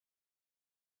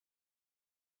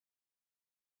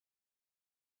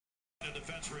A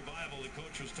defense revival the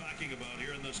coach was talking about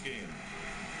here in this game.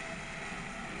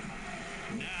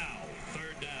 Now,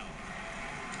 third down.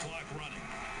 Clock running.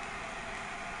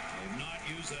 They've not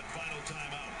used that final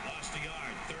timeout. Lost a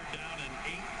yard. Third down and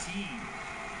 18.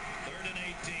 Third and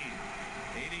 18.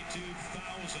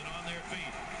 82,000 on their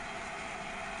feet.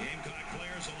 Gamecock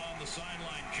players along the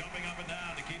sideline jumping up and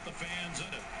down to keep the fans in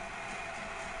it.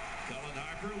 Cullen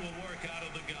Harper will work out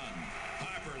of the gun.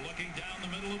 Harper looking down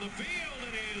the middle of the field.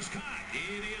 It is caught.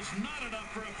 It is not enough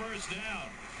for a first down.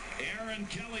 Aaron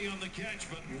Kelly on the catch,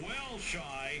 but well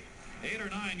shy. 8 or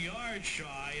 9 yards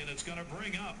shy, and it's going to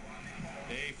bring up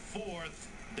a fourth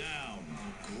down.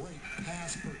 Great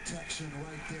pass protection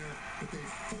right there, but they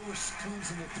forced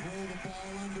Clemson to throw the ball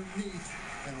underneath,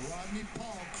 and Rodney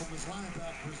Paul from his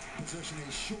linebacker position,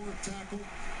 a short tackle.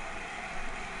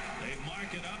 They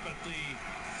mark it up at the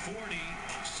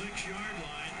 46-yard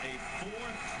line, a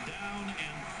fourth down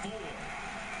and 4.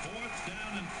 Fourth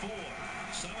down and 4.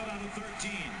 7 out of 13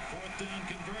 fourth down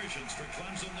conversions for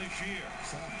Clemson this year.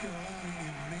 South Carolina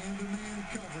in man-to-man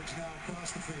coverage now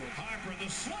across the field. Harper,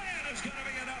 the slant is going to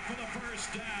be enough for the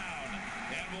first down,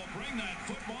 and will bring that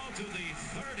football to the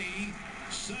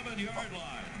 37-yard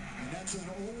line. And that's an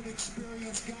old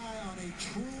experienced guy on a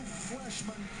true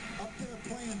freshman up there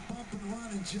playing bump and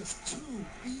run, and just too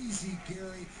easy,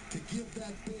 Gary, to give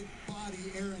that big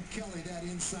body Aaron Kelly that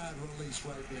inside release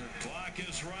right there. Clock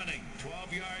is running.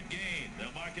 12-yard gain.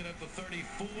 They'll mark it at the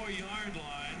 34-yard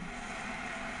line.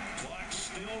 Clock's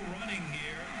still running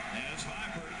here as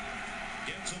Harper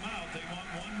gets them out. They want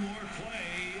one more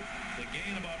play. They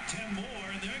gain about 10 more,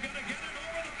 and they're going to get it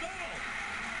over the middle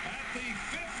at the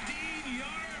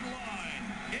 15-yard line.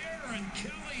 Aaron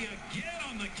Kelly again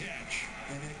on the catch.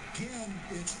 And again,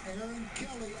 it's Aaron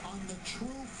Kelly on the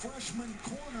true freshman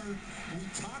corner. We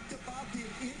talked about the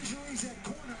injuries at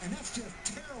corner, and that's just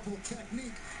terrible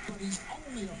technique, but he's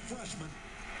only a freshman.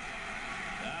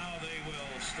 Now they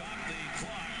will stop the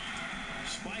clock,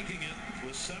 spiking it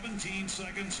with 17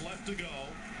 seconds left to go.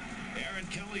 Aaron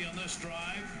Kelly on this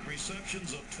drive,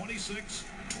 receptions of 26,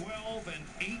 12, and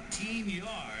 18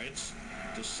 yards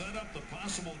to set up the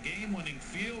possible game-winning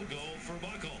field goal for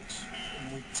Buckholz.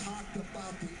 And we talked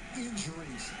about the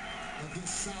injuries of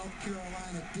this South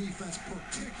Carolina defense,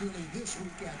 particularly this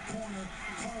week at corner.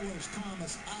 Carlos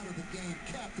Thomas out of the game,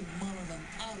 Captain Mullinan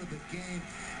out of the game,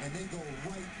 and they go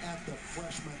right at the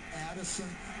freshman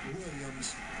Addison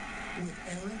Williams with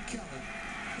Aaron Kelly,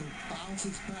 who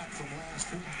bounces back from last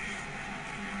week.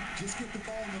 Just get the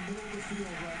ball in the middle of the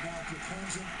field right now to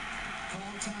Clemson.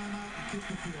 Call timeout and kick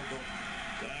the field goal.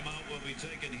 Timeout will be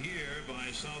taken here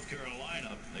by South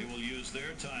Carolina. They will use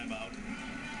their timeout.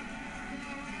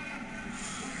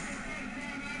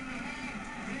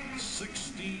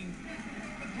 16.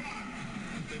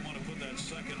 They want to put that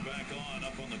second back on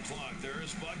up on the clock. There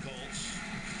is Buckholz.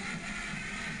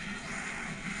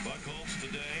 Buckholz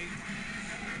today,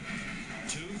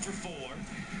 2 for 4.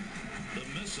 The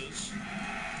misses.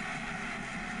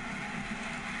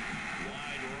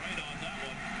 Wide right on that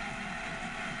one.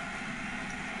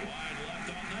 Wide left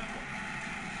on that one.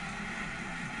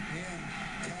 And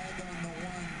tag on the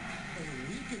one a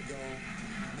week ago.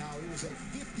 Now, it was a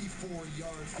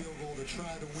 54-yard field goal to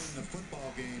try to win the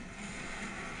football game.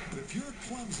 But if you're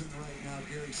Clemson right now,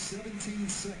 Gary, 17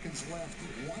 seconds left,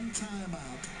 one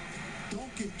timeout,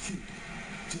 don't get cute.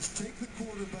 Just take the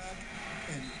quarterback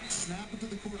and snap it to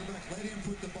the quarterback. Let him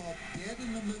put the ball dead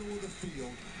in the middle of the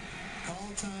field.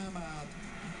 Call timeout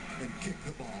and kick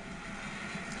the ball.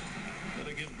 Got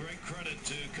to give great credit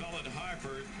to Cullen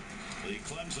Harper, the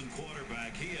Clemson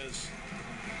quarterback. He has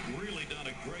really done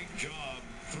a great job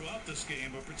throughout this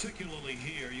game, but particularly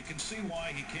here. You can see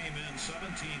why he came in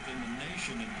 17th in the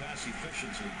nation in pass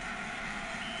efficiency.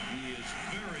 He is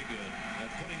very good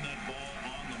at putting that ball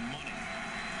on the money.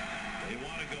 They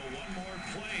want to go one more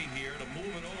play here to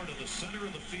move it over to the center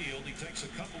of the field. He takes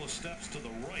a couple of steps to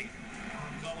the right.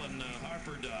 Cullen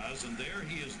Harper does, and there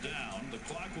he is down. The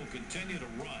clock will continue to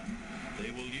run.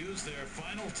 They will use their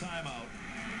final timeout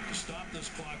to stop this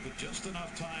clock with just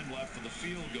enough time left for the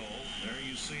field goal. There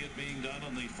you see it being done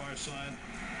on the far side.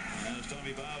 And it's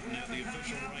Tommy Bowden at the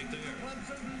official right there.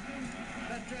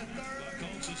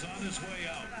 Buckholz is on his way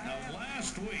out. Now,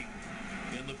 last week,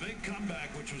 in the big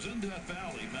comeback, which was in Death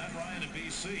Valley, Matt Ryan and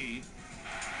BC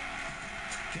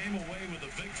came away with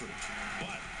a victory.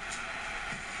 But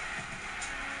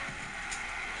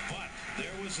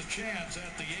there was a chance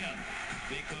at the end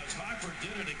because Harper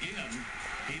did it again.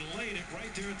 He laid it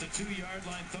right there at the 2-yard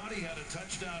line, thought he had a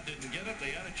touchdown, didn't get it.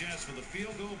 They had a chance for the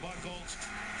field goal. Buckholz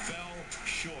fell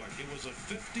short. It was a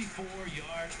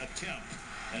 54-yard attempt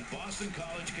And Boston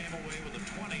College came away with a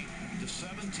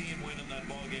 20-17 win in that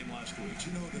ball game last week.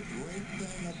 You know, the great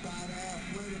thing about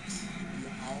athletics, you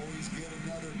always get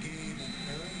another game. And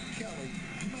Aaron Kelly,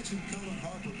 you mentioned Cullen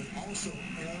Harper, but also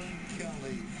Aaron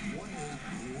Kelly. What a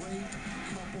great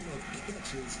couple of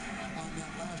catches on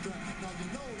that last drive. Now,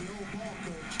 you know the old ball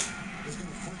coach is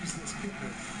going to freeze this kicker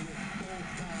with both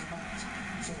timeouts.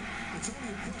 So it's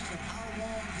only a question of how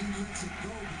long he lets it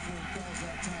go before he calls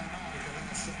that timeout at the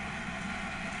last second.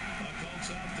 Buckholz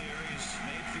out there. He's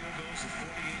made field goals of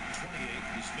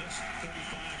 48-28. He's missed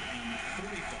 35 and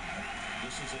 45.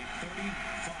 This is a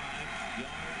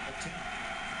 35-yard attempt.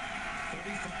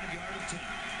 35-yard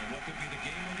attempt. And what could be the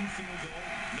game-winning field goal?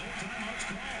 No timeouts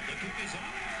called. The kick is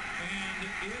up, and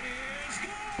it is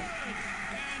good.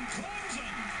 And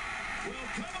Clemson will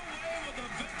come away with a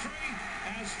victory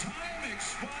as time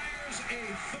expires. A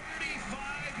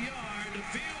 35-yard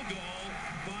field goal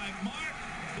by Mark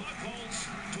Buckholz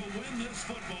to win this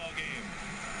football game.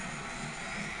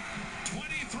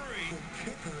 23. The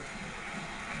kicker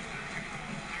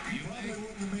probably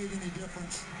wouldn't have made any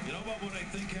difference. You know what I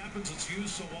think happens? It's used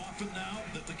so often now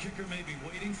that the kicker may be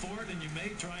waiting for it, and you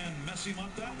may try and mess him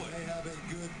up that way. They have a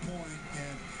good point,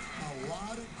 and a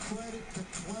lot of credit to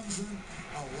Clemson.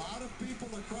 A lot of people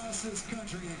across this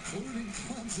country, including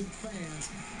Clemson fans,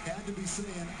 had to be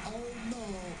saying, oh no,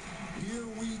 here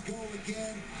we go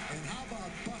again. And how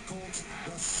about Buckholz,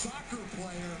 the soccer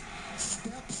player,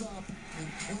 steps up and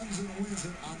Clemson wins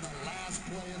it on the last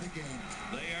play of the game.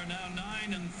 They are now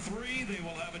 9-3. They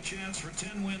will have a chance for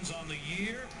 10 wins on the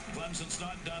year. Clemson's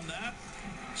not done that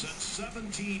since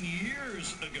 17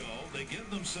 years ago. They give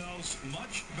themselves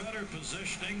much better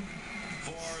positioning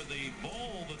for the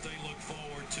bowl that they look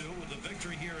forward to with the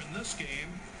victory here in this game.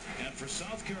 And for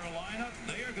South Carolina,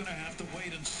 they are going to have to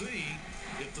wait and see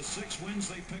if the 6 wins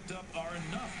they picked up are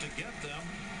enough to get them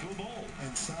to a bowl.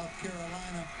 And South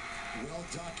Carolina, well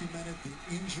documented, the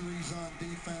injuries on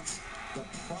defense, the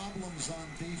problems on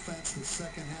defense the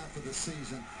second half of the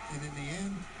season. And in the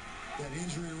end, that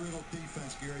injury-riddled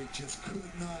defense, Gary, just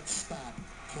could not stop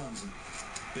Clemson.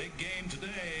 Big game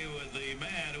today with the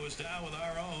man who was down with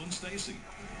our own Stacy.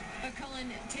 Cullen,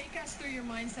 take us through your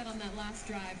mindset on that last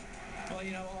drive. Well,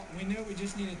 you know, we knew we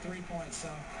just needed 3 points, so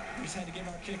we just had to give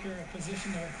our kicker a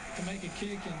position to make a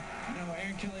kick. And, you know,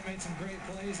 Aaron Kelly made some great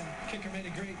plays, and kicker made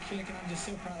a great kick, and I'm just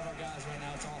so proud of our guys right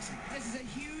now. It's awesome. This is a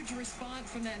huge response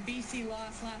from that BC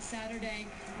loss last Saturday.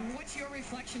 What's your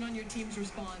reflection on your team's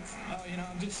response? Oh, you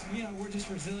know, we're just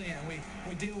resilient. We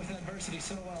deal with adversity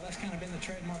so well. That's kind of been the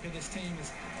trademark of this team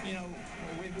is, you know,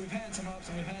 we've had some ups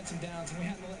and we've had some downs, and we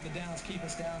haven't let the downs keep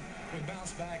us down. We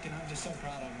bounced back, and I'm just so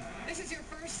proud of them. This is your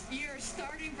first year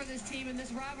starting for this team in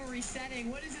this rivalry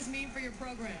setting. What does this mean for your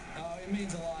program? Oh, it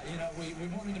means a lot. You know, we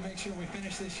wanted to make sure we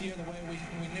finished this year the way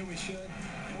we knew we should.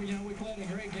 We played a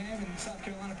great game, and South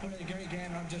Carolina played a great game,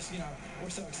 and I'm just, we're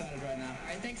so excited right now. All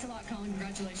right, thanks a lot, Colin.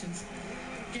 Congratulations.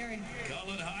 Gary.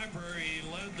 Cullen Harper, he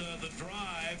led the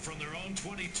drive from their own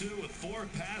 22 with 4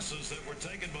 passes that were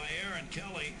taken by Aaron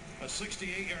Kelly. A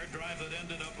 68-yard drive that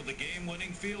ended up with a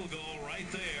game-winning field goal right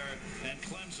there, and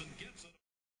Clemson gets